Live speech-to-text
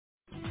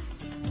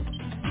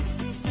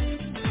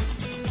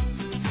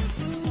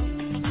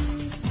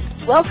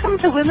Welcome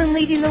to Women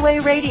Leading the Way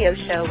radio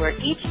show, where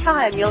each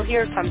time you'll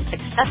hear from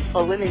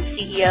successful women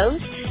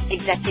CEOs,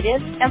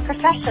 executives, and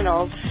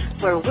professionals,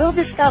 where we'll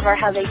discover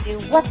how they do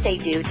what they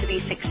do to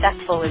be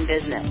successful in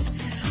business.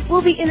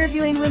 We'll be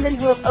interviewing women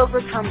who have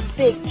overcome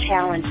big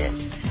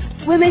challenges,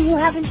 women who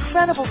have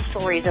incredible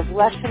stories of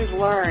lessons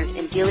learned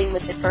in dealing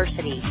with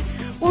adversity.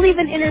 We'll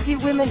even interview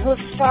women who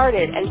have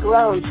started and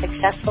grown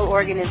successful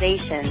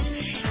organizations,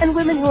 and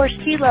women who are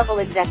C-level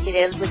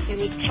executives with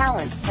unique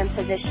talents and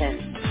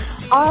positions.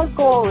 Our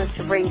goal is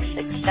to bring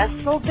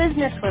successful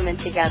business women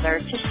together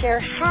to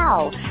share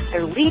how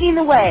they're leading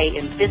the way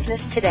in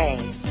business today.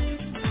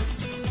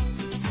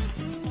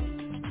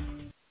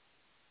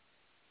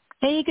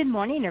 Hey, good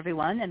morning,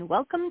 everyone, and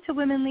welcome to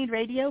Women Lead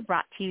Radio,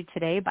 brought to you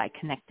today by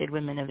Connected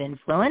Women of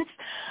Influence.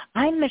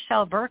 I'm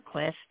Michelle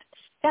Bergquist,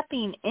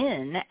 stepping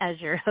in as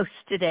your host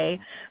today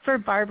for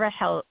Barbara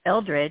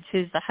Eldridge,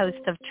 who's the host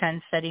of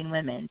Trendsetting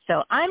Women.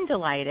 So I'm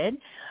delighted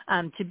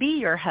to be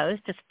your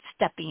host, just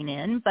stepping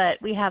in, but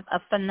we have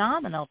a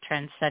phenomenal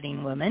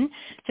trendsetting woman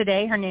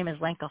today. Her name is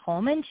Lenka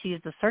Holman. She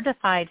is a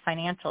certified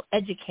financial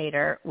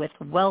educator with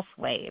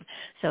WealthWave.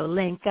 So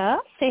Lenka,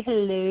 say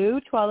hello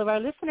to all of our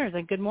listeners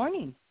and good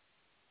morning.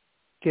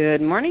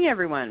 Good morning,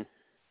 everyone.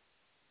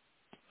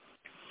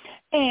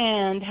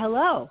 And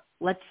hello.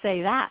 Let's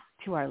say that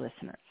to our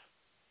listeners.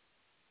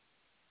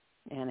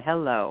 And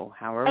hello.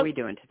 How are we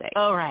doing today?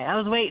 All right. I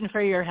was waiting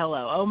for your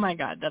hello. Oh, my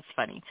God. That's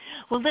funny.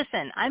 Well,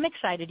 listen, I'm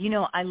excited. You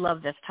know, I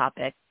love this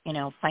topic,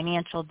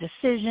 financial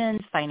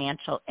decisions,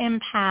 financial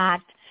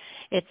impact.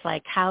 It's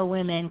like how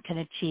women can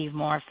achieve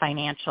more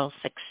financial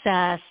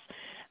success,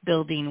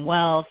 building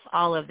wealth,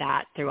 all of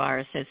that through our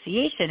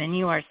association. And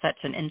you are such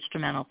an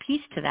instrumental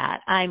piece to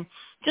that. I'm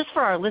just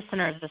for our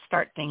listeners to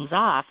start things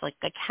off, like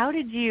how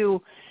did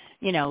you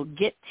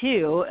get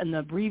to an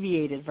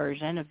abbreviated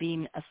version of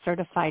being a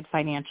certified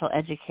financial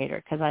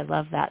educator? Because I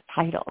love that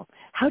title.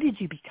 How did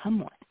you become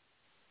one?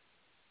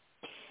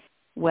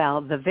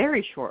 Well, the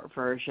very short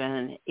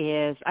version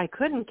is I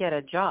couldn't get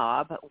a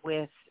job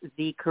with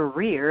the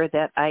career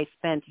that I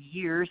spent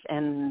years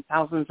and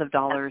thousands of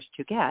dollars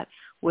to get,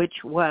 which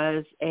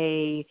was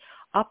a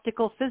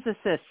optical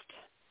physicist.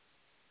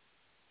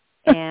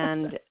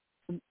 And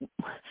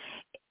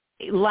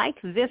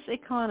like this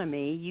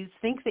economy, you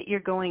think that you're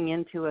going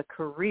into a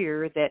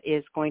career that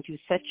is going to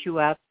set you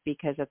up,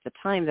 because at the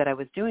time that I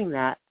was doing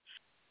that,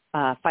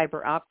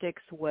 fiber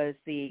optics was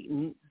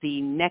the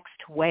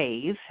next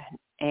wave,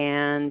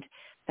 and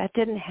that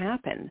didn't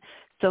happen.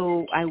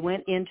 So I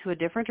went into a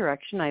different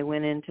direction. I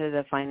went into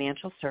the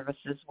financial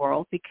services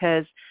world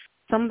because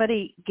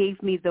somebody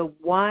gave me the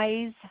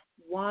wise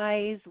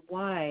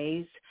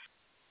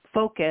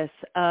focus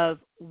of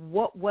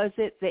what was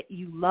it that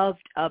you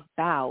loved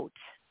about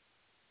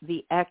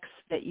the X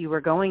that you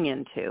were going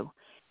into.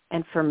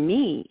 And for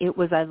me, it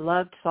was I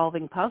loved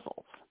solving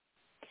puzzles.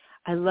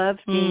 I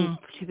loved being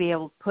to be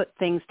able to put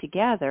things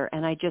together,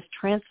 and I just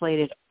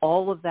translated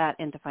all of that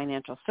into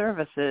financial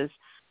services,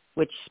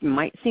 which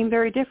might seem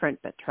very different,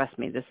 but trust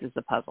me, this is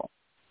the puzzle.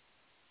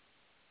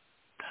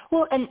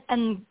 Well,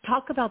 and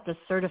talk about the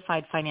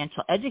certified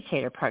financial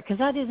educator part, because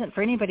that isn't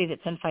for anybody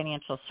that's in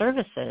financial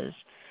services,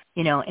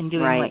 and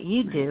doing what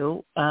you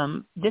do.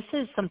 This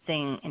is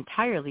something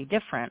entirely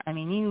different. I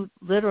mean, you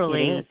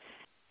literally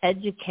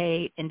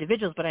educate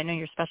individuals, but I know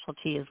your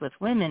specialty is with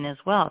women as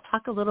well.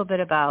 Talk a little bit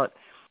about,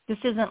 this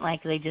isn't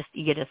like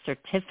you get a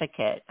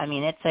certificate. I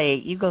mean,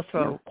 you go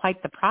through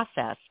quite the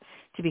process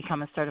to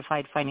become a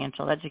certified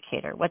financial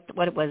educator.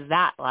 What was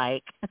that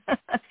like?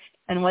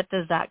 And what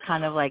does that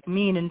kind of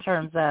mean in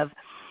terms of,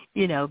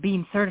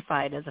 being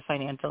certified as a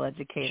financial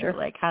educator?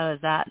 Sure. How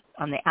is that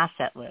on the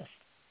asset list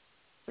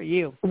for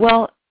you?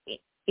 Well,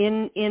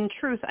 in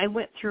truth, I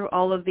went through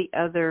all of the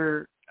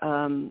other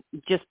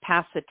just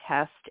pass the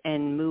test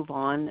and move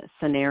on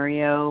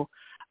scenario,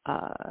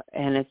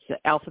 and it's the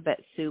alphabet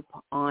soup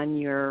on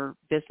your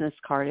business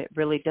card. It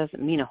really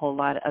doesn't mean a whole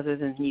lot other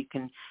than you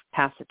can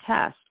pass a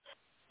test.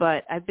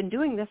 But I've been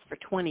doing this for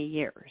 20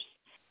 years,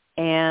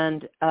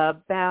 and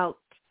about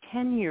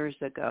 10 years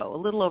ago, a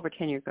little over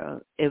 10 years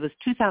ago, it was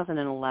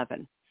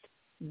 2011,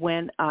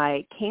 when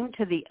I came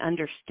to the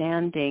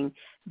understanding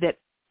that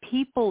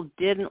people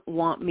didn't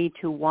want me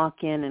to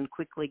walk in and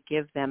quickly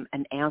give them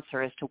an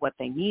answer as to what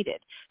they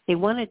needed. They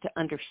wanted to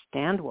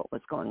understand what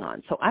was going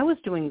on. So I was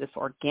doing this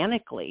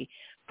organically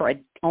for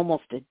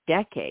almost a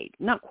decade.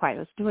 Not quite. I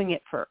was doing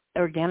it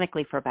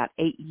organically for about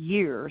 8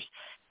 years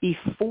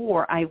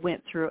before I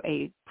went through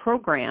a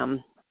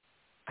program.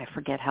 I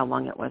forget how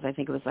long it was. I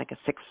think it was like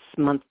a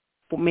 6-month,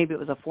 maybe it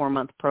was a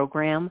 4-month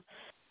program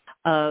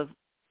of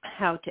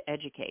how to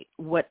educate,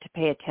 what to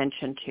pay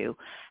attention to,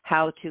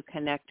 how to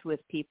connect with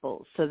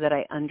people so that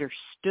I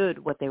understood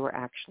what they were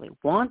actually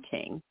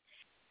wanting.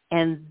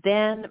 And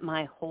then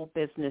my whole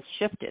business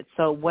shifted.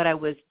 So what I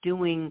was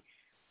doing,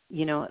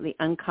 the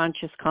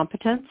unconscious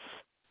competence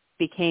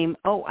became,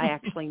 I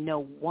actually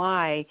know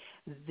why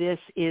this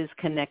is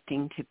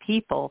connecting to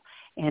people.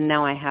 And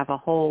now I have a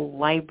whole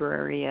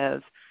library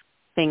of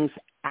things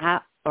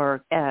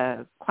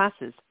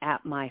classes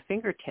at my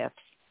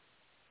fingertips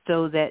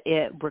so that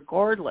it,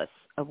 regardless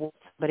of what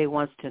somebody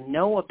wants to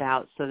know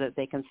about so that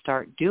they can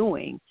start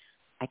doing,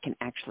 I can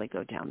actually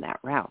go down that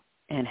route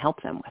and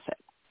help them with it.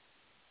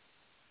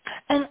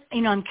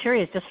 And, I'm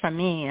curious, just from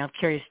me,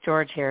 Curious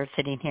George here,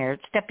 sitting here,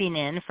 stepping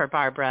in for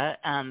Barbara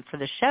for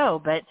the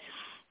show, but,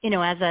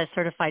 as a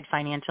certified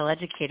financial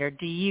educator,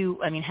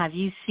 have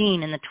you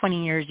seen in the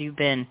 20 years you've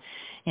been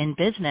in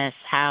business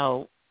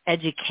how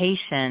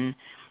education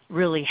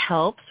really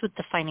helps with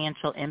the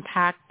financial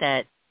impact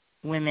that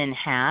women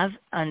have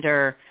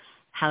under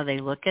how they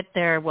look at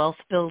their wealth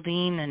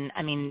building? And,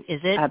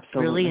 is it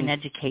Absolutely. Really an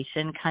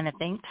education kind of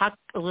thing? Talk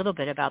a little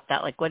bit about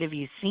that. Like, what have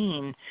you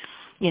seen,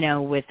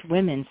 with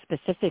women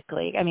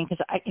specifically?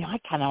 Because I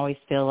kind of always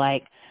feel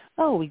like,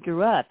 oh, we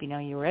grew up,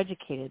 you were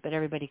educated, but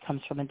everybody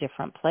comes from a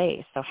different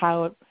place. So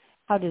how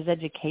does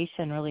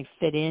education really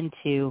fit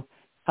into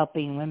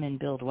helping women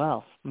build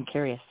wealth? I'm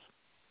curious.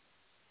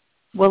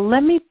 Well,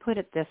 let me put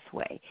it this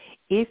way.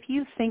 If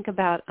you think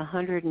about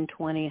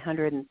 120,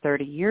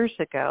 130 years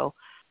ago,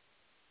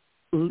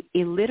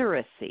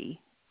 illiteracy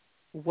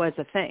was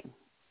a thing.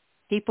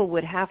 People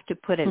would have to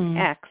put an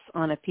X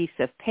on a piece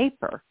of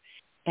paper,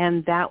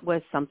 and that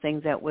was something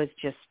that was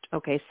just,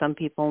 okay, some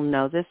people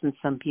know this and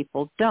some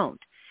people don't.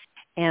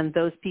 And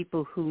those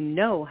people who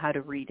know how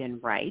to read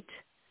and write,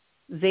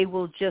 they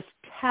will just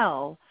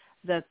tell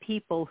the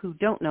people who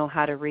don't know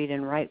how to read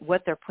and write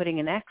what they're putting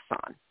an X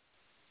on.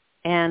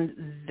 And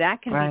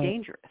that can be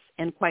dangerous.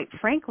 And quite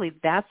frankly,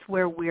 that's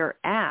where we're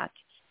at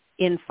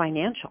in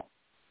financial.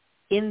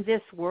 In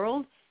this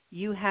world,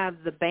 you have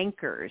the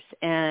bankers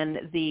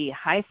and the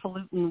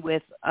highfalutin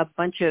with a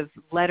bunch of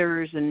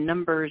letters and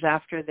numbers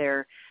after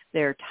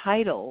their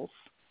titles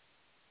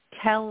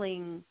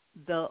telling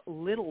the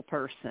little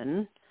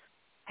person,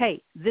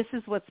 hey, this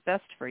is what's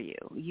best for you.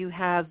 You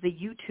have the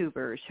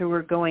YouTubers who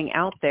are going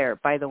out there.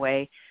 By the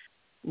way,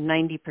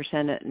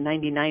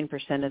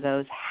 99% of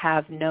those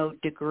have no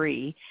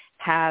degree,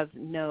 have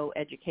no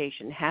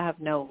education, have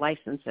no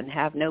license, and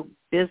have no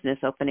business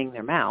opening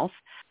their mouth.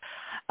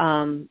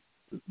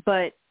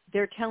 But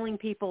they're telling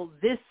people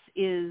this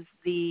is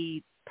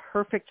the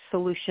perfect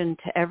solution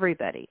to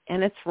everybody,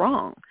 and it's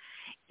wrong.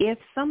 If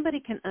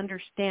somebody can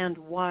understand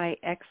why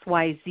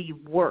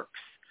XYZ works,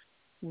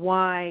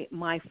 why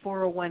my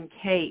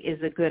 401k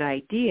is a good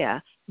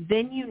idea,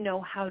 then you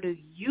know how to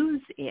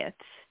use it.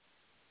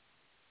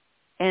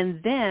 And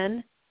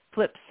then,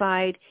 flip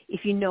side,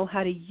 if you know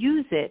how to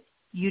use it,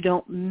 you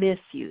don't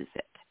misuse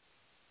it.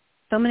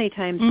 So many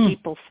times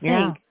people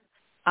think,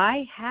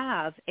 I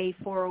have a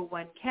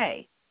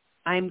 401k.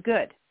 I'm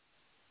good.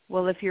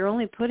 Well, if you're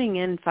only putting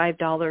in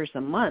 $5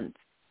 a month,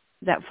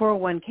 that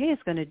 401k is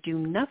going to do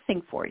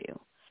nothing for you.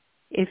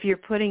 If you're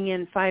putting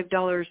in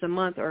 $5 a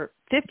month or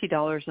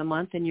 $50 a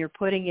month and you're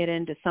putting it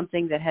into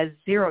something that has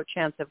zero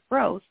chance of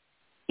growth,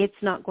 it's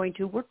not going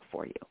to work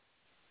for you.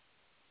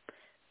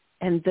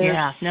 And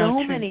there's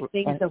so many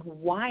things of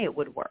why it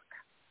would work.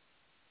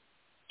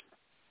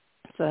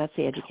 So that's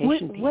the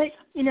education piece.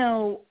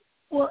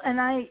 Well,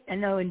 and I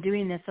know in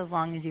doing this as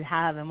long as you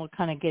have, and we'll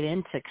kind of get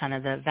into kind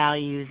of the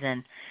values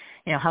and,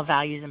 how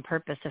values and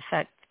purpose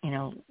affect,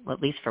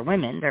 at least for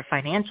women, their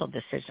financial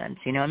decisions,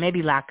 and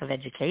maybe lack of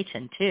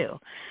education too,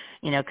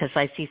 because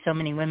I see so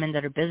many women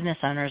that are business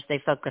owners, they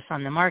focus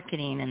on the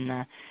marketing and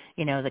the,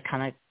 the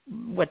kind of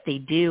what they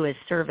do as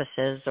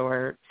services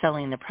or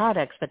selling the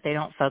products, but they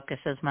don't focus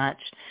as much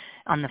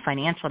on the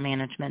financial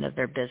management of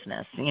their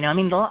business.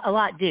 A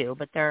lot do,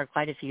 but there are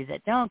quite a few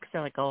that don't, because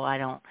they're like, oh,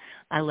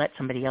 I let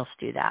somebody else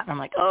do that. And I'm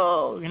like,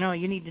 oh,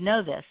 you need to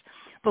know this.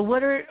 But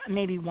what are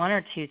maybe one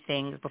or two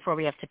things before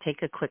we have to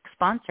take a quick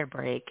sponsor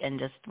break and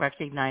just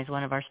recognize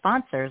one of our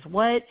sponsors?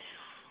 What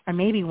are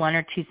maybe one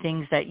or two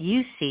things that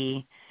you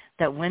see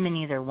that women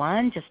either,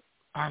 one, just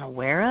aren't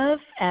aware of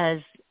as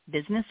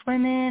business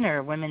women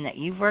or women that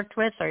you've worked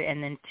with,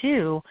 and then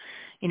two,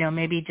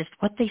 maybe just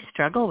what they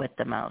struggle with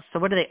the most. So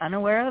what are they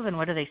unaware of, and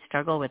what do they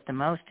struggle with the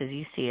most as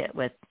you see it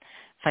with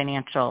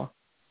financial,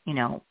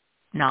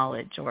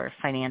 knowledge or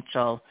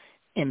financial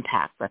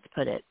impact, let's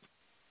put it?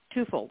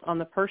 Twofold. On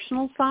the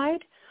personal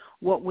side,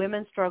 what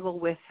women struggle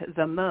with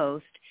the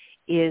most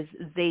is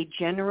they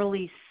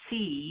generally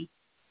see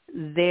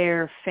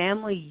their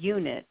family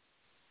unit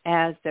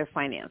as their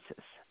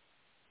finances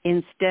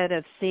instead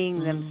of seeing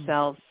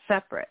themselves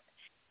separate.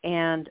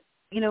 And,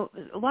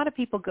 a lot of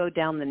people go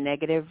down the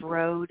negative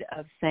road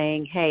of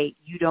saying, hey,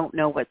 you don't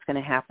know what's going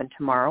to happen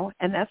tomorrow.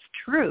 And that's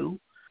true.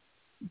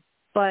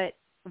 But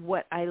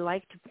what I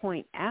like to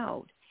point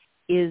out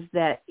is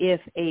that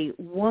if a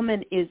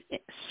woman is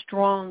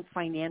strong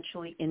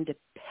financially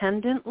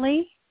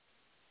independently,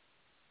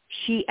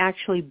 she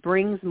actually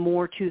brings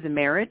more to the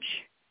marriage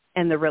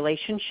and the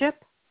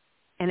relationship,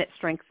 and it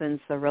strengthens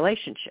the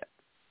relationship.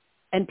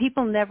 And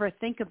people never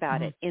think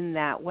about it in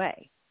that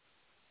way.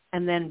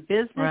 And then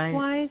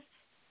business-wise,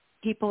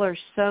 people are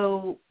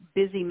so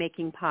busy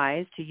making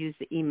pies, to use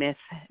the E-Myth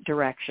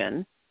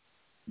direction,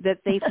 that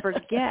they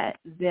forget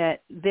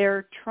that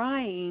they're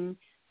trying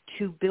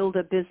to build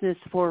a business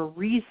for a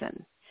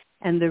reason.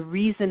 And the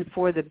reason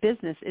for the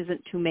business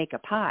isn't to make a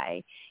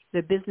pie.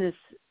 The business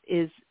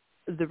is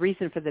the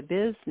reason for the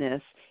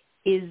business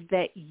is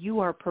that you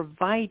are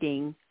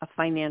providing a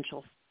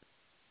financial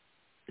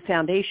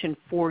foundation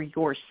for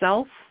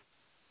yourself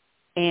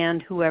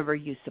and whoever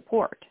you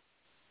support.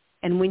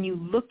 And when you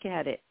look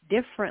at it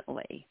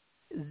differently,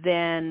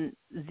 then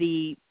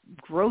the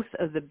growth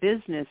of the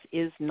business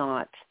is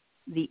not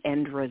the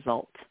end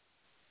result.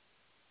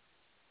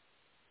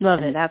 Love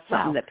and it. That's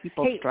something Wow. that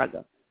people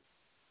struggle.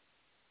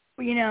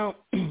 Well,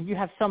 you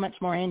have so much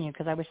more in you,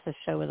 because I wish this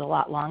show was a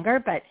lot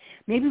longer, but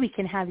maybe we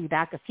can have you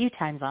back a few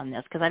times on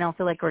this, because I don't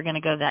feel like we're going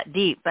to go that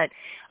deep. But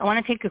I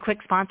want to take a quick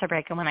sponsor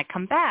break, and when I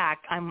come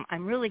back,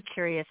 I'm really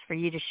curious for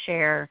you to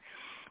share,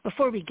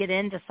 before we get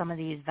into some of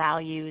these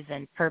values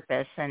and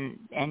purpose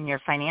and your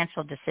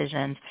financial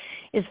decisions,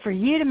 is for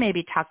you to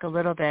maybe talk a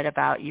little bit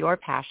about your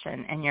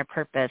passion and your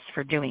purpose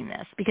for doing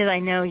this, because I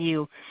know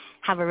you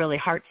have a really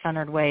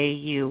heart-centered way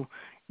you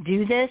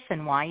do this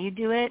and why you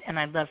do it, and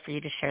I'd love for you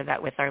to share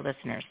that with our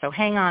listeners. So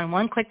hang on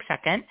one quick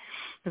second,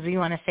 because we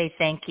want to say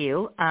thank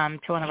you to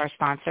one of our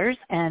sponsors.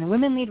 And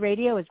Women Lead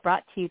Radio is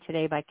brought to you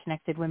today by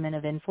Connected Women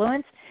of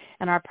Influence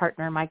and our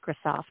partner,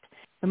 Microsoft.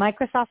 The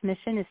Microsoft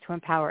mission is to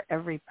empower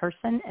every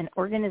person and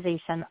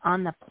organization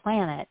on the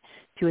planet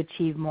to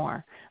achieve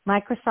more.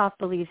 Microsoft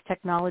believes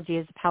technology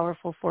is a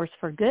powerful force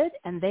for good,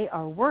 and they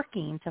are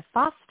working to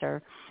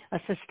foster a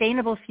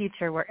sustainable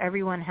future where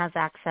everyone has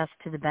access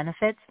to the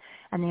benefits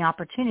and the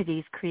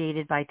opportunities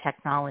created by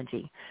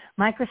technology.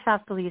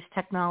 Microsoft believes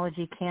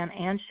technology can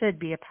and should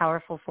be a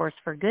powerful force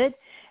for good,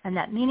 and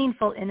that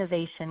meaningful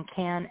innovation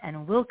can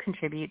and will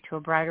contribute to a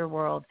brighter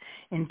world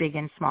in big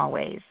and small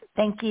ways.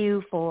 Thank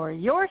you for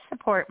your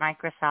support,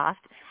 Microsoft,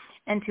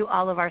 and to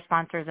all of our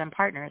sponsors and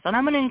partners. And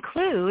I'm going to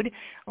include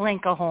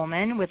Lenka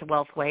Holman with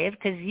WealthWave,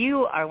 because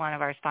you are one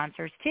of our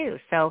sponsors too.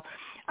 So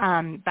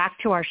back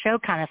to our show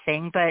kind of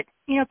thing, but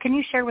can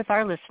you share with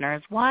our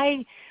listeners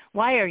why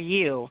are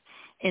you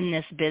in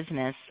this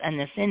business and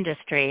this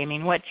industry? I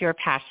mean, what's your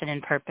passion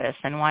and purpose,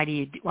 and why do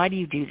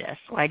you do this?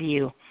 Why do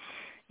you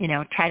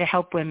try to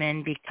help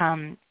women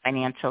become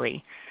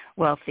financially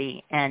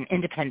wealthy and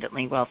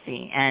independently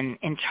wealthy and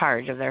in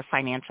charge of their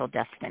financial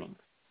destiny?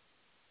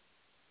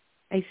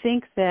 I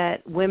think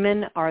that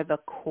women are the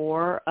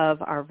core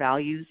of our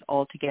values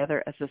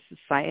altogether as a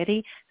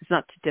society. It's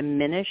not to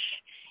diminish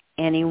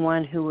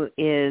anyone who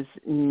is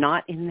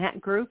not in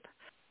that group.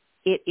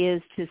 It is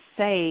to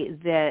say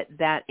that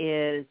that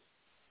is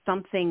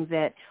something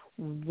that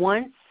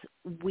once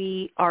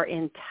we are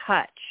in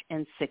touch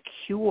and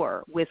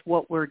secure with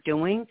what we're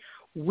doing,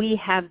 we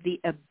have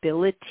the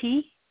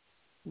ability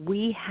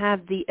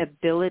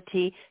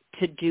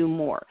to do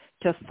more,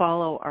 to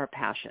follow our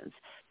passions,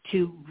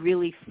 to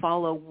really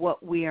follow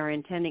what we are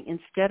intending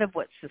instead of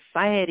what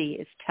society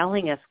is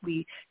telling us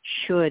we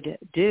should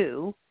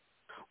do.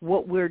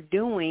 What we're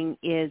doing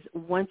is,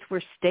 once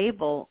we're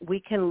stable,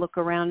 we can look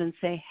around and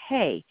say,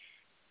 hey,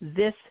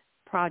 this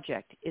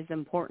project is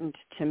important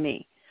to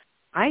me.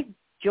 I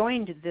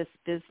joined this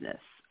business.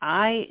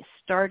 I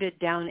started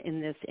down in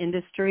this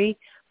industry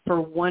for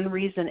one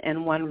reason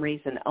and one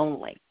reason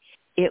only.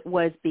 It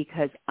was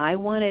because I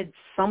wanted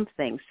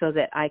something so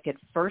that I could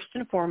first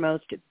and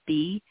foremost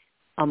be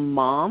a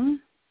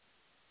mom,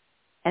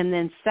 and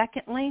then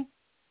secondly,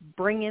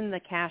 bring in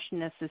the cash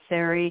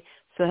necessary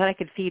so that I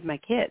could feed my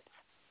kids.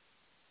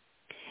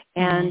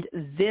 And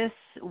this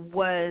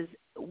was,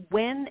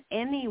 when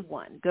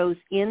anyone goes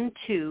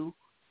into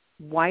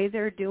why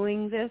they're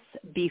doing this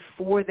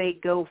before they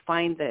go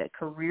find the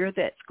career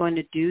that's going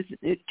to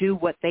do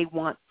what they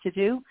want to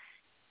do,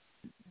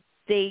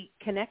 they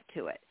connect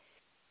to it.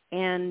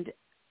 And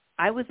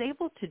I was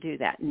able to do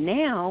that.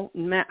 Now,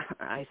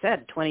 I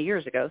said 20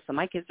 years ago, so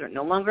my kids are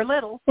no longer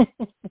little.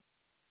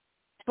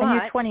 And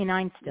you're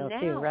 29 still now,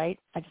 too, right?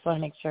 I just want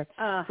to make sure.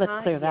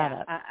 Let's clear that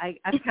up.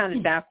 I've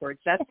counted backwards.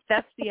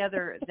 That's the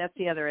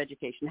other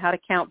education, how to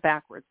count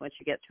backwards once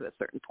you get to a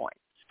certain point.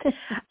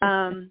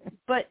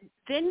 But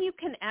then you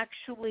can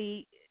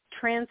actually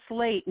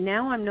translate.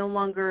 Now I'm no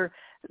longer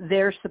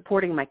there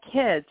supporting my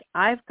kids.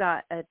 I've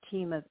got a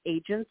team of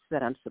agents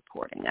that I'm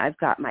supporting. I've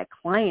got my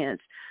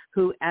clients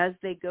who, as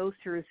they go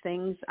through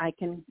things, I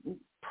can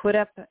put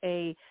up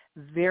a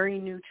very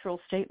neutral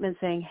statement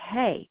saying,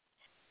 hey,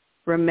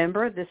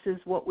 remember, this is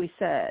what we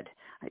said.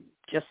 I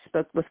just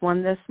spoke with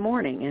one this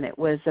morning, and it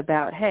was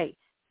about, hey,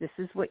 this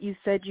is what you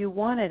said you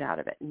wanted out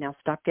of it. Now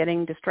stop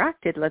getting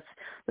distracted.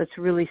 Let's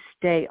really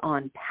stay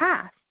on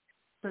path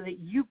so that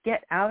you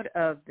get out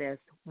of this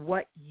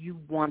what you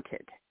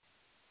wanted.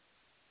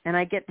 And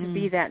I get to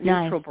be that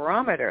neutral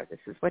barometer. This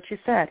is what you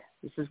said.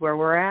 This is where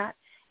we're at.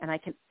 And I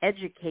can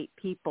educate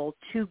people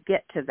to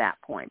get to that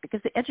point,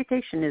 because the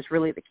education is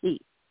really the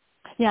key.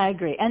 Yeah, I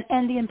agree.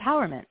 And the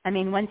empowerment. I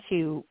mean, once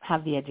you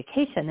have the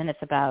education, then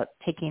it's about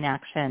taking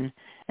action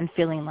and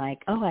feeling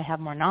like, oh, I have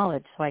more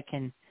knowledge, so I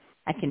can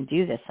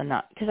do this. And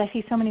not, because I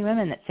see so many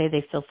women that say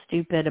they feel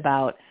stupid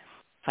about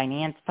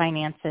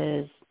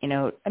finances.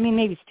 I mean,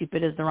 maybe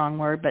stupid is the wrong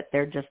word, but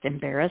they're just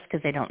embarrassed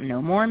because they don't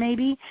know more,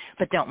 maybe,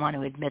 but don't want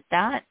to admit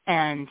that.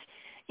 And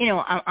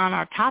on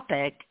our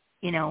topic,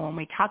 when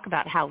we talk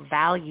about how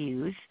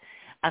values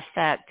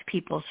affect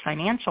people's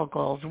financial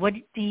goals, what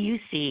do you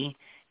see,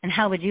 and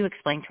how would you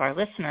explain to our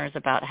listeners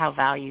about how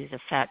values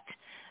affect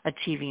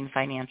achieving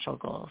financial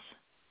goals?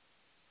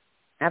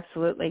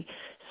 Absolutely.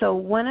 So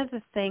one of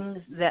the things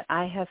that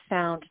I have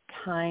found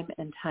time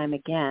and time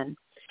again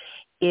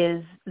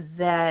is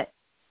that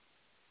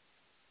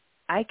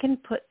I can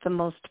put the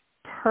most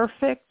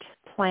perfect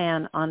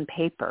plan on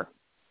paper,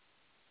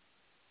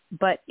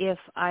 but if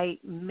I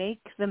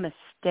make the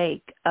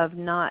mistake of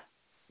not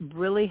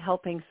really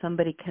helping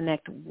somebody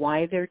connect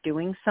why they're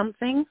doing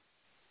something,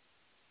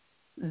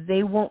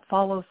 they won't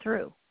follow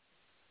through,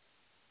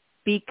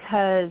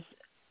 because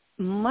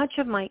much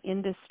of my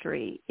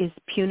industry is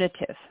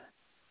punitive.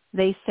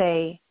 They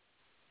say,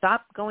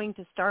 stop going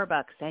to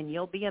Starbucks and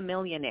you'll be a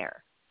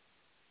millionaire.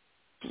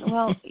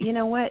 Well, you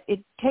know what?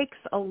 It takes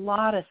a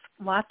lot of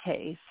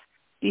lattes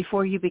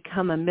before you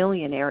become a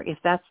millionaire if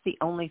that's the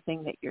only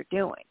thing that you're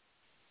doing.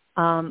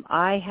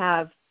 I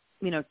have,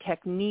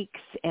 techniques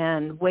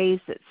and ways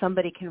that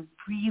somebody can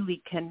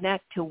really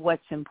connect to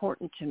what's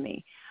important to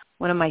me.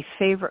 One of my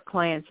favorite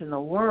clients in the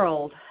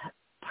world,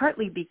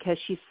 partly because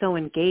she's so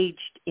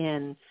engaged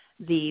in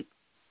the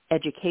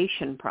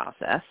education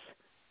process,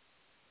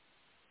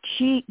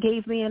 she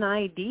gave me an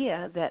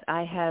idea that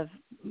I have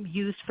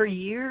used for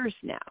years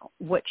now.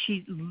 What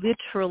she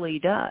literally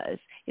does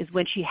is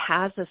when she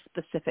has a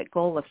specific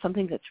goal of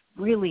something that's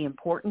really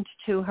important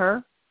to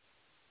her,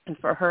 and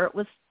for her it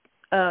was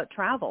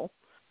travel,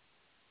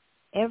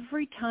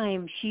 every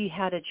time she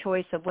had a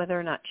choice of whether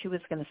or not she was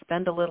going to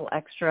spend a little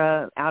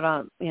extra out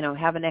on,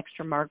 have an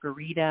extra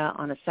margarita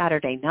on a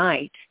Saturday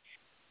night,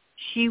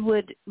 she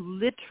would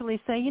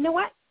literally say, you know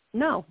what?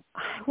 No,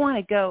 I want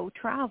to go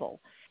travel.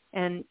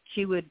 And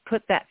she would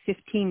put that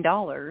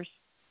 $15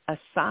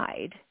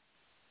 aside,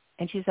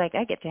 and she's like,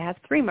 I get to have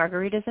 3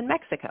 margaritas in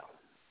Mexico.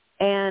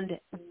 And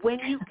when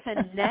you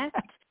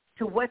connect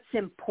to what's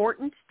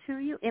important to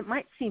you, it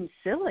might seem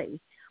silly,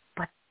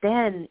 but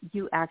then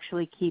you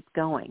actually keep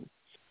going.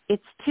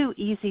 It's too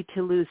easy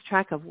to lose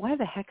track of, why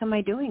the heck am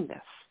I doing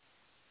this?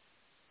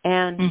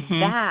 And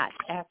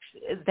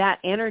that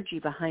energy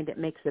behind it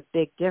makes a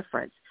big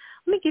difference.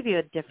 Let me give you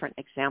a different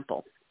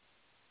example.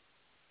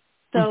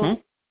 So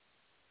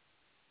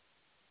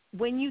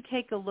when you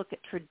take a look at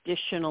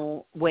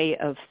traditional way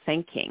of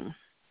thinking,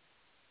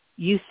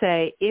 you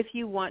say, if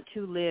you want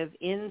to live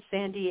in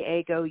San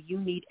Diego, you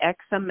need X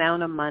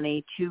amount of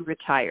money to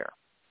retire.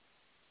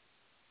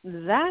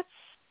 That's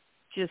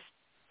just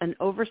an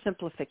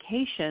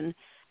oversimplification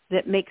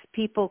that makes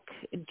people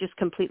just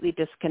completely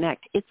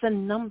disconnect. It's a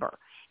number.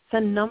 It's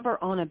a number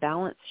on a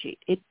balance sheet.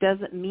 It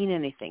doesn't mean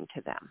anything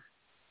to them.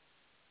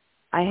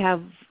 I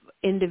have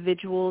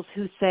individuals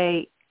who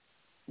say,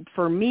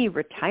 for me,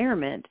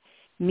 retirement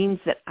means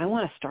that I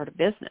want to start a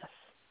business.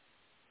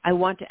 I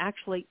want to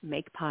actually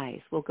make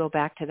pies. We'll go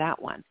back to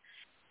that one.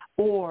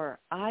 Or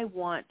I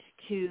want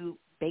to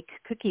bake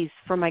cookies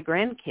for my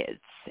grandkids,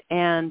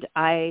 and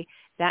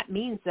that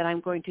means that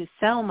I'm going to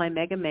sell my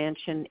mega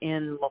mansion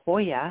in La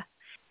Jolla,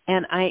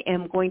 and I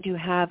am going to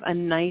have a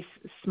nice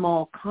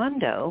small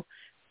condo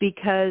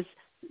because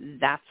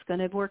that's going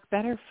to work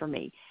better for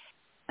me.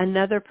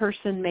 Another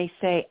person may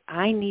say,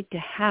 I need to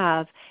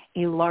have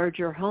a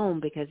larger home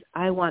because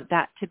I want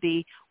that to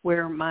be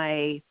where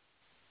my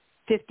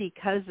 50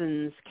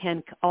 cousins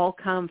can all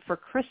come for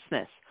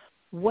Christmas.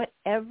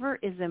 Whatever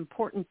is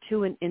important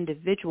to an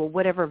individual,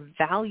 whatever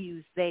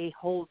values they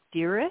hold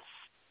dearest,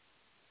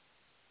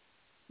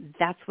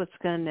 that's what's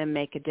going to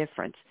make a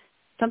difference.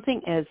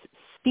 Something as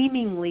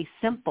seemingly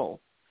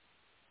simple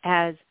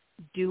as,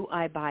 do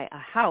I buy a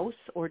house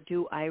or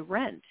do I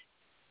rent?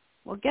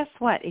 Well, guess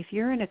what? If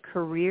you're in a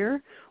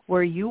career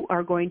where you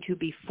are going to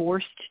be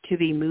forced to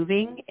be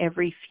moving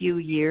every few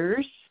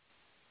years,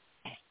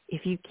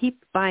 if you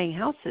keep buying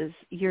houses,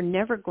 you're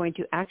never going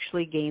to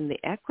actually gain the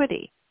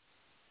equity.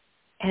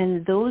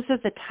 And those are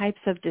the types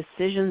of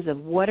decisions of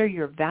what are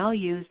your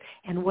values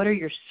and what are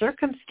your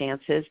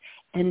circumstances,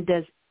 and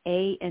does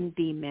A and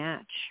B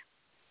match?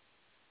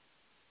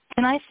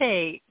 Can I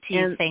say to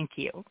you, thank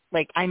you?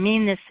 Like, I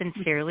mean this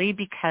sincerely,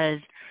 because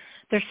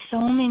there's so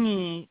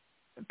many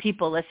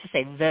people, let's just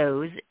say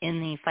those in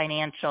the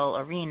financial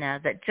arena,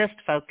 that just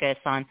focus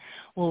on,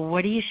 well,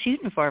 what are you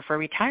shooting for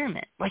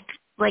retirement?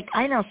 Like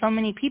I know so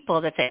many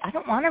people that say, I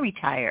don't want to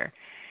retire.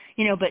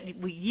 But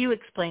what you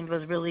explained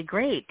was really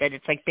great, that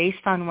it's like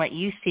based on what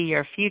you see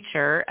your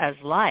future as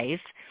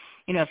life.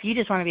 If you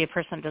just want to be a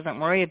person that doesn't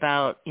worry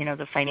about,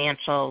 the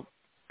financial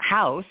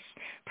house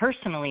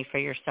personally for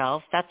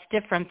yourself, that's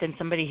different than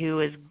somebody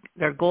who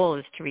their goal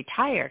is to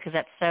retire, because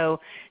that's so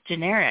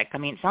generic. I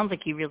mean, it sounds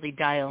like you really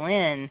dial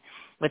in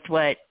with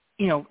what,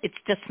 it's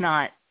just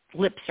not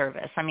lip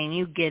service. I mean,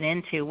 you get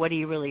into what are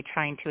you really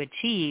trying to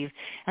achieve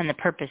and the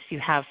purpose you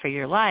have for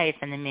your life,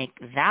 and then make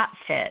that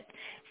fit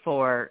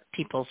for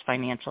people's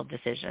financial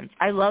decisions.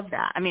 I love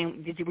that. I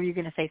mean, were you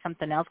going to say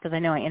something else? Because I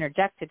know I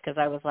interjected because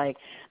I was like,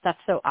 that's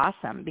so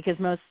awesome, because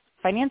most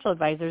financial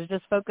advisors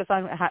just focus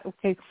on,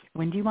 okay,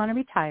 when do you want to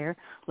retire?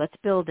 Let's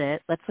build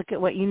it. Let's look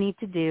at what you need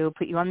to do,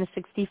 put you on the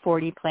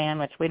 60-40 plan,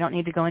 which we don't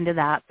need to go into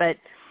that. But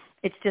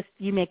It's just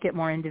you make it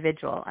more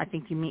individual. I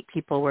think you meet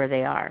people where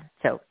they are.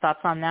 So thoughts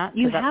on that?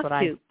 You have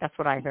to. That's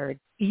what I heard.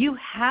 You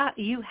have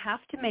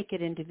to make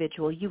it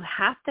individual. You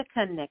have to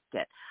connect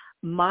it.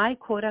 My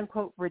quote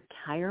unquote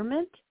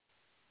retirement,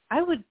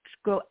 I would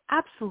go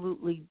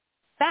absolutely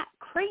bat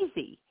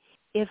crazy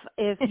if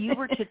you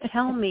were to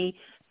tell me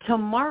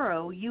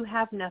tomorrow you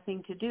have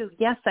nothing to do.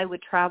 Yes, I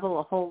would travel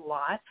a whole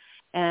lot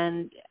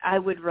and I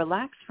would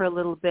relax for a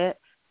little bit,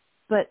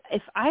 but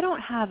if I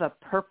don't have a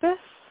purpose,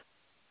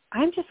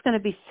 I'm just going to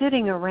be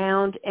sitting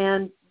around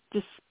and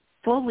just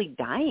slowly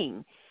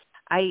dying.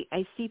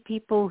 I see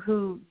people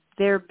who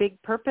their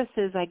big purpose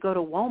is I go to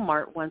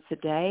Walmart once a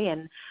day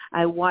and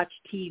I watch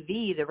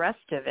TV the rest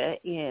of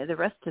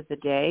the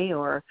day,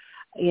 or,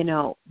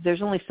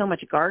 there's only so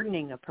much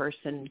gardening a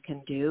person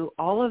can do,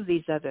 all of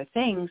these other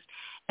things,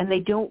 and they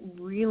don't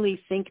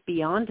really think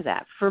beyond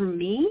that. For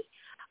me,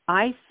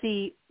 I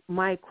see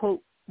my,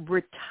 quote,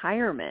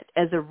 retirement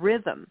as a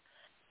rhythm,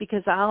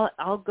 because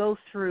I'll go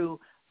through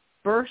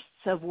bursts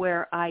of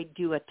where I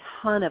do a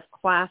ton of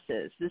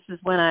classes. This is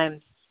when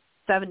I'm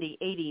 70,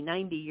 80,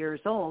 90 years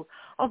old.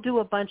 I'll do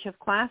a bunch of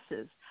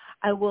classes.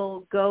 I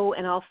will go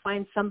and I'll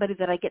find somebody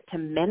that I get to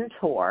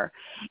mentor.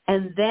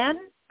 And then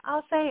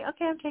I'll say,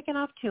 okay, I'm taking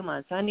off 2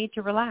 months. I need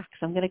to relax.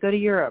 I'm going to go to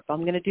Europe.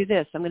 I'm going to do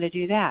this. I'm going to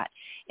do that.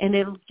 And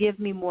it'll give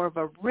me more of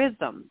a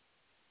rhythm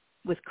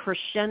with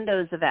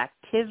crescendos of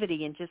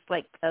activity and just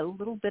like a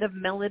little bit of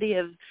melody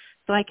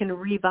so I can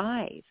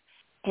revive.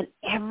 And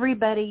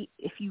everybody,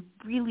 if you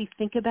really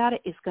think about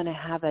it, is going to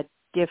have a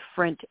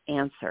different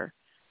answer.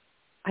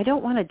 I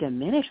don't want to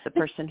diminish the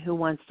person who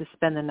wants to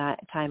spend the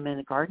time in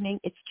the gardening.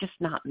 It's just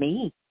not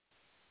me.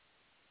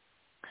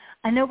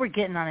 I know we're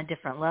getting on a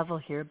different level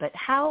here, but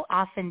how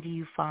often do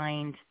you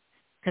find,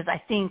 because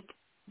I think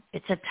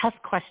it's a tough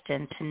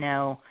question to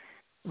know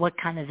what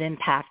kind of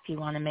impact you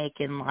want to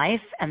make in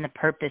life and the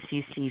purpose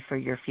you see for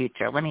your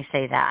future. Let me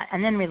say that.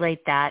 And then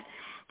relate that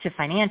to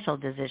financial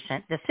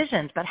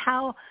decisions. But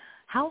how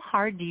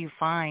hard do you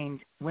find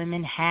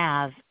women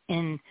have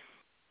in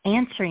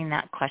answering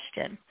that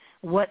question?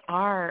 What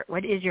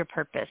is your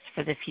purpose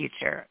for the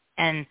future?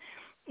 And,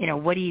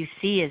 what do you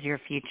see as your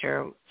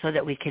future so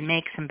that we can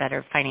make some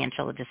better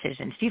financial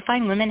decisions? Do you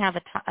find women have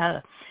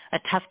a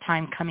tough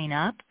time coming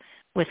up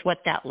with what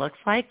that looks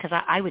like?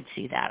 Because I would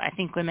see that. I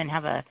think women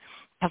have a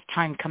tough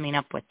time coming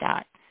up with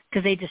that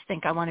because they just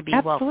think, I want to be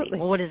wealthy.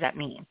 Well, what does that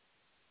mean?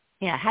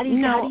 Yeah, how do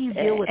you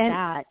deal with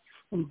that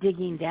and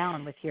digging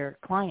down with your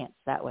clients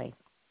that way?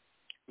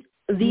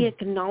 The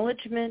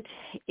acknowledgement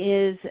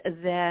is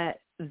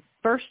that,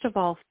 first of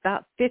all,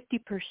 about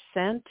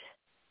 50%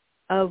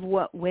 of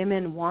what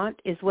women want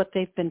is what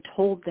they've been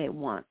told they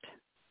want.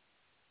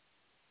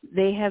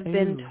 They have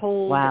been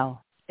told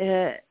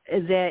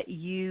that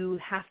you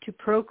have to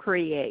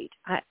procreate.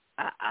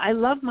 I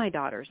love my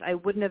daughters. I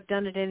wouldn't have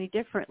done it any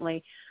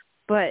differently.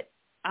 But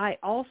I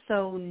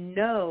also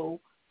know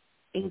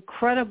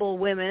incredible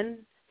women,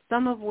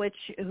 some of which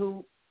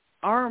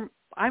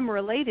I'm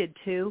related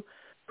to,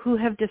 who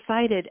have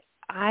decided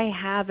I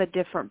have a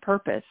different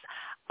purpose.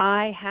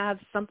 I have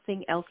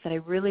something else that I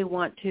really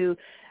want to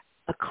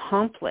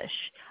accomplish.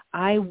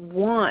 I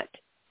want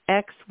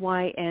X,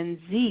 Y, and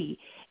Z.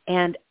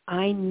 And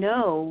I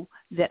know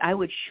that I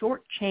would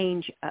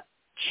shortchange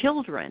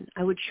children.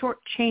 I would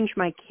shortchange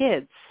my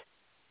kids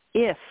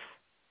if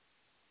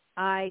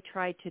I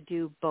tried to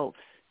do both.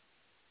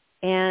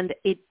 And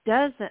it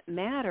doesn't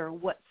matter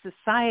what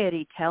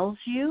society tells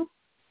you,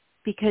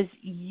 because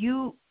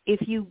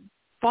if you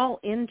fall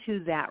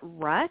into that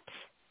rut,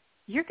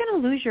 you're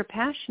going to lose your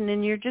passion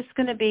and you're just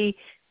going to be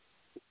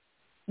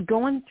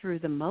going through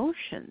the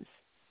motions.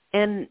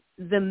 And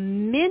the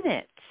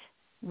minute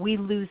we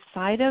lose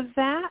sight of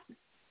that,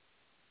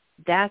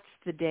 that's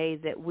the day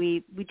that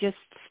we just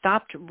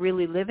stopped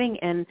really living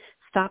and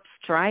stopped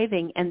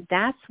striving. And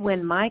that's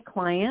when my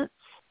clients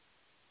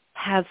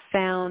have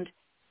found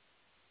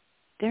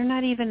they're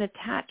not even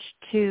attached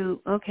to,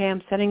 okay,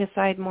 I'm setting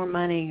aside more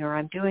money, or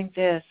I'm doing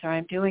this, or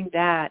I'm doing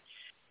that.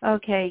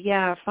 Okay,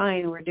 yeah,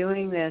 fine, we're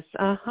doing this.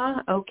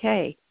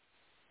 Okay.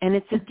 And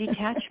it's a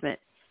detachment.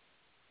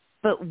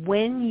 But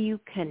when you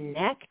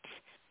connect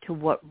to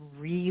what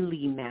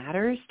really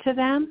matters to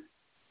them,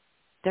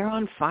 they're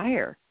on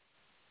fire.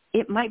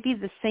 It might be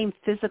the same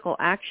physical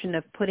action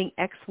of putting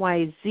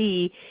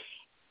XYZ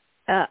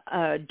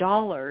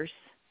dollars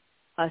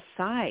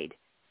aside,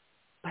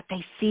 but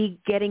they see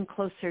getting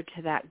closer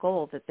to that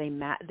goal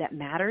that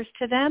matters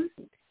to them,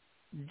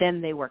 then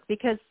they work.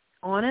 Because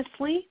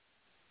honestly,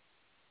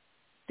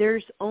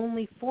 there's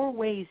only 4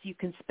 ways you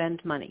can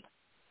spend money.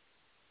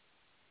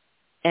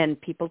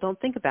 And people don't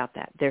think about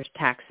that. There's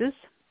taxes,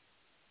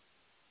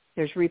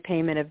 there's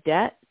repayment of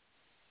debt,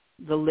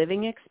 the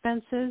living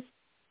expenses,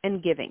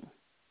 and giving.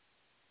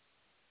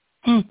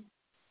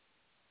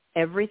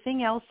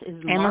 Everything else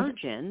is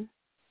margin,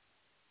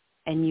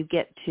 and you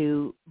get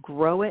to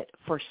grow it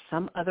for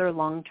some other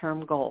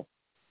long-term goal.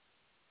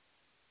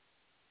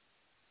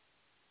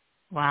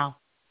 Wow.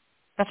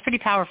 That's pretty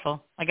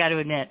powerful, I got to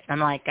admit. I'm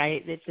like,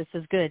 this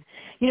is good.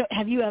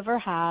 Have you ever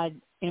had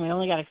we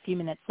only got a few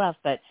minutes left,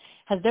 but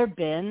has there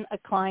been a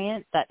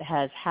client that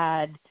has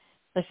had,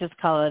 let's just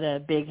call it a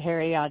big,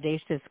 hairy,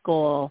 audacious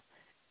goal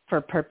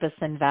for purpose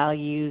and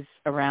values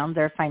around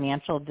their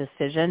financial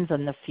decisions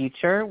in the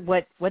future?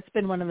 What's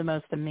been one of the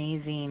most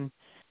amazing,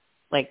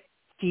 like,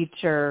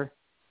 future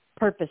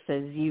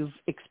purposes you've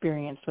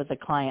experienced with a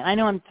client? I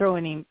know I'm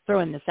throwing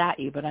this at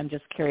you, but I'm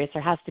just curious.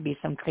 There has to be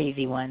some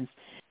crazy ones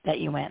that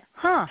you went,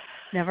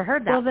 never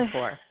heard that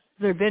before. Has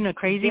there been a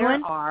crazy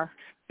one?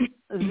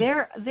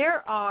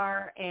 There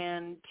are,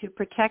 and to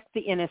protect the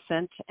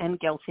innocent and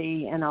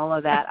guilty and all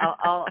of that,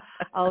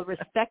 I'll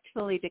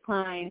respectfully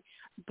decline.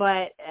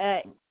 But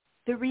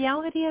the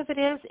reality of it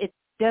is, it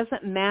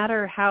doesn't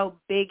matter how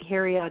big,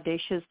 hairy,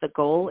 audacious the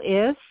goal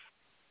is.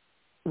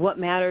 What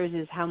matters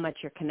is how much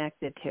you're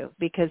connected to.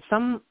 Because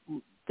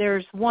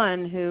there's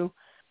one who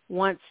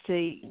wants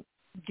to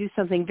do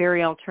something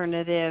very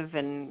alternative,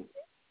 and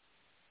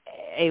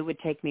it would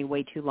take me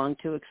way too long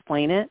to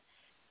explain it.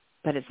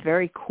 But it's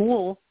very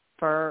cool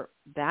for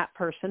that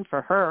person,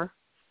 for her.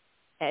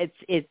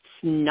 It's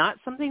not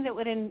something that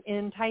would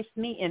entice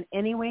me in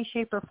any way,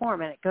 shape, or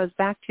form. And it goes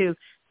back to,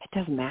 it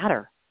doesn't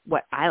matter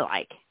what I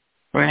like.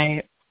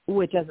 Right.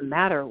 It doesn't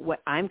matter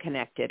what I'm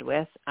connected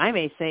with. I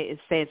may say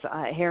it's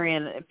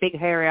a big,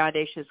 hairy,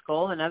 audacious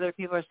goal, and other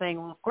people are saying,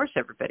 well, of course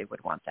everybody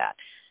would want that.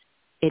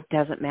 It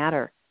doesn't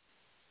matter.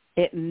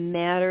 It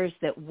matters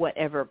that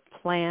whatever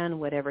plan,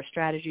 whatever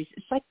strategies,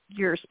 it's like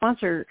your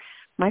sponsor,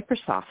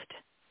 Microsoft.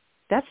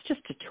 That's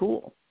just a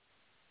tool.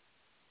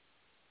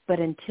 But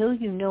until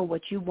you know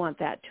what you want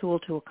that tool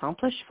to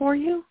accomplish for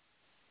you,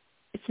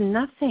 it's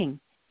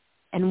nothing.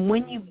 And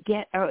when you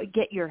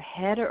get your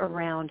head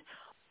around,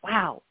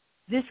 wow,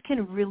 this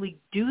can really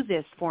do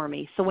this for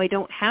me, so I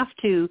don't have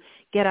to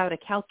get out a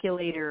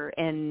calculator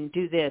and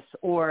do this,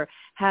 or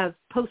have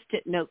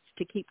Post-it notes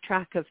to keep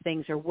track of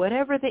things, or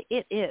whatever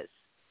it is.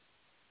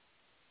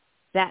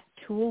 That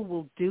tool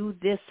will do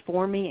this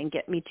for me and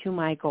get me to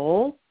my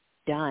goal.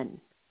 Done.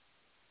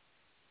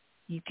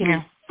 You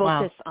can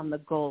focus on the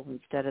goal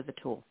instead of the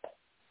tool.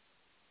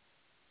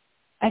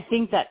 I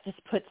think that just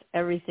puts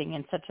everything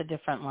in such a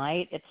different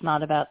light. It's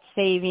not about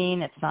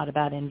saving. It's not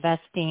about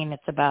investing.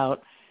 It's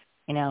about,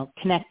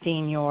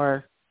 connecting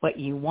what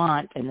you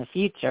want in the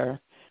future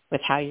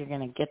with how you're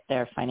going to get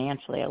there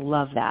financially. I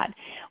love that.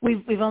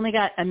 We've only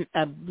got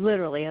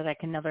literally like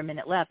another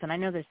minute left, and I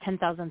know there's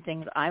 10,000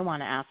 things I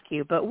want to ask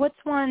you, but what's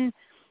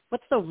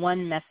the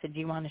one message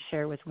you want to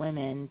share with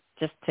women,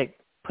 just to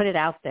put it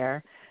out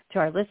there to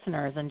our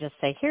listeners and just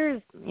say,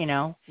 here's,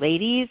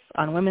 ladies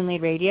on Women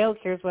Lead Radio,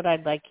 here's what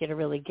I'd like you to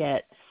really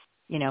get,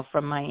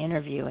 from my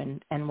interview,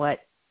 and what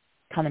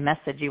kind of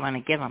message you want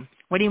to give them.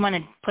 What do you want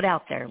to put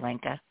out there,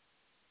 Lenka?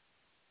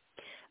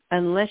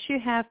 Unless you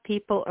have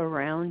people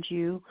around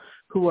you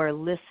who are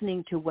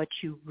listening to what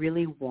you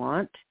really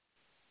want,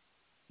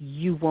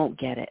 you won't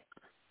get it.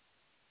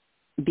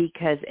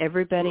 Because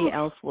everybody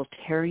else will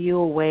tear you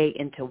away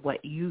into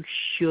what you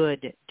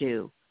should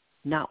do,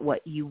 not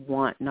what you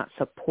want, not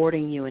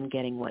supporting you in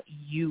getting what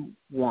you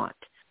want,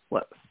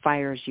 what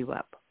fires you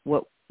up,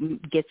 what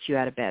gets you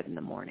out of bed in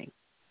the morning.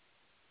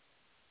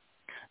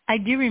 I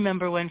do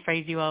remember one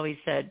phrase you always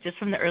said, just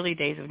from the early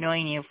days of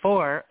knowing you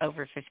for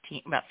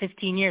about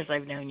 15 years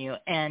I've known you,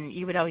 and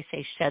you would always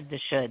say, shed the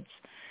shoulds.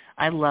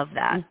 I love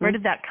that. Mm-hmm. Where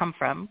did that come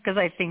from? Because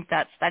I think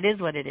that is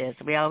what it is.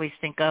 We always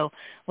think,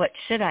 what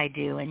should I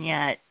do? And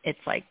yet it's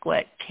like,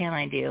 what can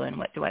I do, and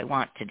what do I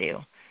want to do?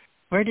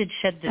 Where did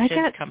shed the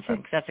shoulds come from?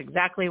 Because that's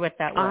exactly what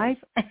that was.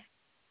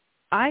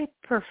 I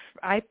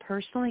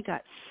personally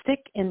got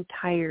sick and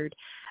tired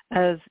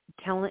of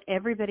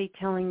everybody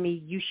telling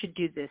me, you should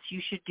do this,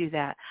 you should do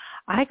that.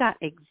 I got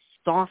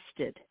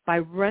exhausted by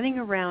running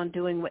around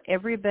doing what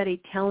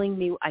everybody telling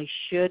me I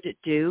should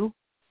do.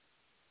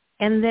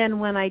 And then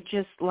when I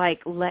just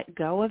let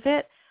go of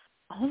it,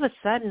 all of a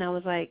sudden I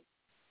was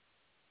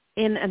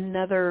in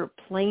another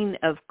plane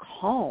of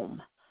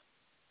calm,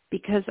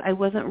 because I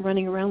wasn't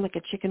running around like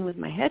a chicken with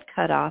my head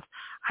cut off.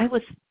 I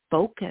was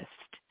focused.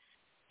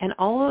 And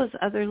all those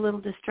other little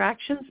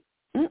distractions,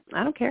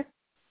 I don't care.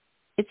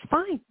 It's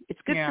fine. It's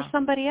good for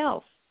somebody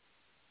else,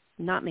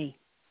 not me.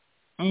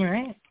 All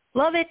right.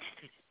 Love it.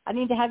 I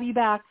need to have you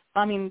back.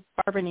 I mean,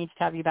 Barbara needs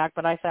to have you back,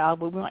 but I said,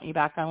 we want you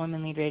back on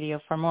Women Lead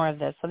Radio for more of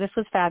this. So this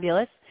was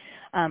fabulous.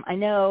 I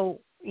know,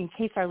 in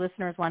case our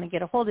listeners want to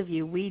get a hold of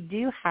you, we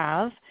do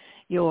have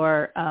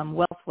your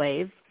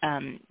WealthWave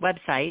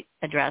website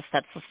address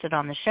that's listed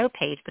on the show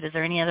page, but is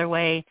there any other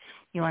way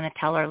you want to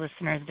tell our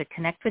listeners to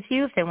connect with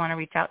you if they want to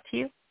reach out to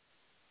you?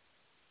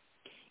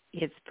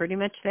 It's pretty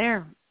much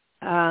there.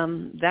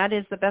 That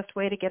is the best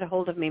way to get a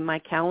hold of me. My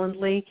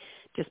Calendly,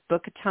 just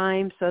book a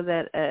time so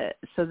that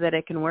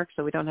it can work,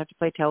 so we don't have to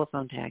play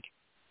telephone tag.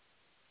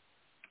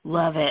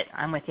 Love it.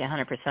 I'm with you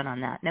 100% on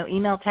that. No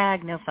email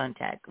tag, no phone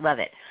tag. Love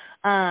it.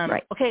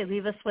 Right. Okay,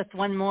 leave us with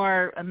one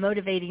more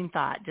motivating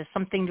thought, just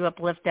something to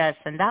uplift us,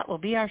 and that will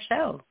be our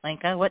show.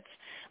 Lenka,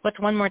 what's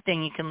one more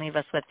thing you can leave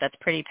us with that's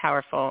pretty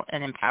powerful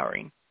and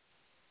empowering?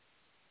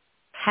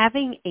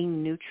 Having a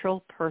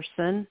neutral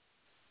person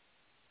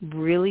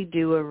really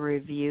do a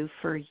review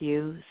for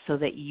you so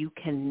that you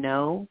can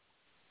know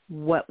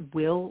what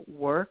will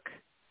work,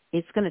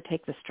 it's going to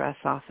take the stress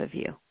off of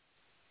you.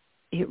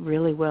 It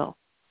really will.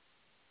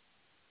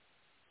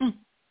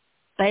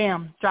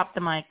 Bam, drop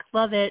the mic.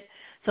 Love it.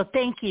 So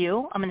thank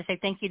you. I'm going to say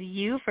thank you to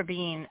you for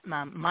being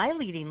my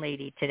leading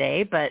lady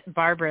today, but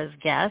Barbara's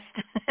guest.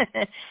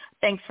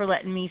 Thanks for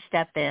letting me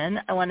step in.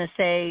 I want to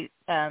say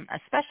a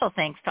special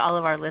thanks to all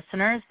of our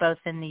listeners, both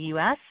in the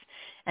U.S.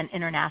 and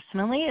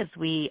internationally, as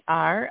we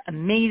are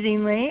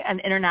amazingly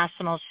an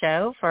international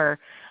show for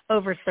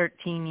over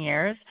 13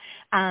 years.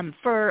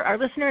 For our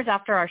listeners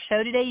after our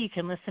show today, you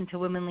can listen to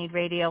Women Lead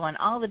Radio on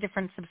all the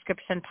different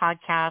subscription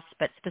podcasts,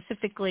 but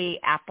specifically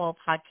Apple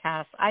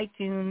Podcasts,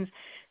 iTunes,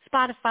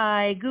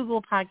 Spotify,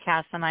 Google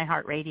Podcasts, and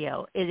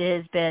iHeartRadio. It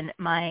has been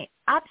my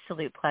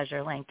absolute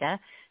pleasure, Lenka,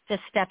 to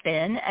step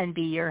in and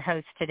be your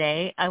host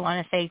today. I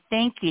want to say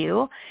thank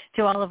you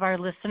to all of our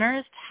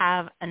listeners.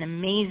 Have an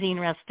amazing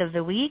rest of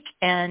the week.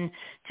 And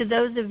to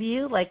those of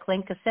you, like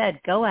Lenka said,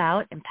 go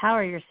out,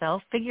 empower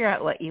yourself, figure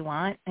out what you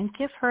want, and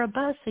give her a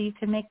buzz so you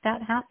can make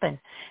that happen.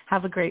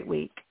 Have a great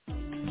week.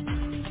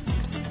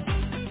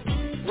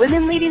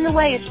 Women Leading the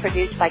Way is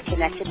produced by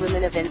Connected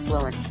Women of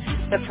Influence,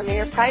 the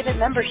premier private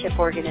membership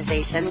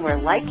organization where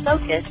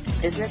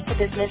like-focused,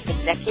 business-to-business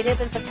executive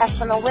and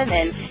professional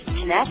women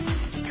connect,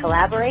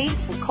 collaborate,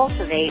 and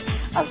cultivate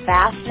a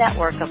vast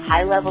network of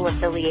high-level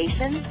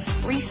affiliations,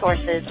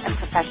 resources, and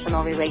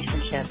professional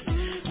relationships.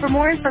 For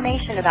more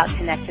information about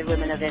Connected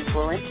Women of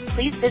Influence,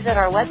 please visit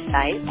our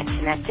website at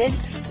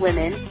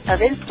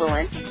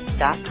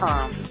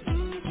connectedwomenofinfluence.com.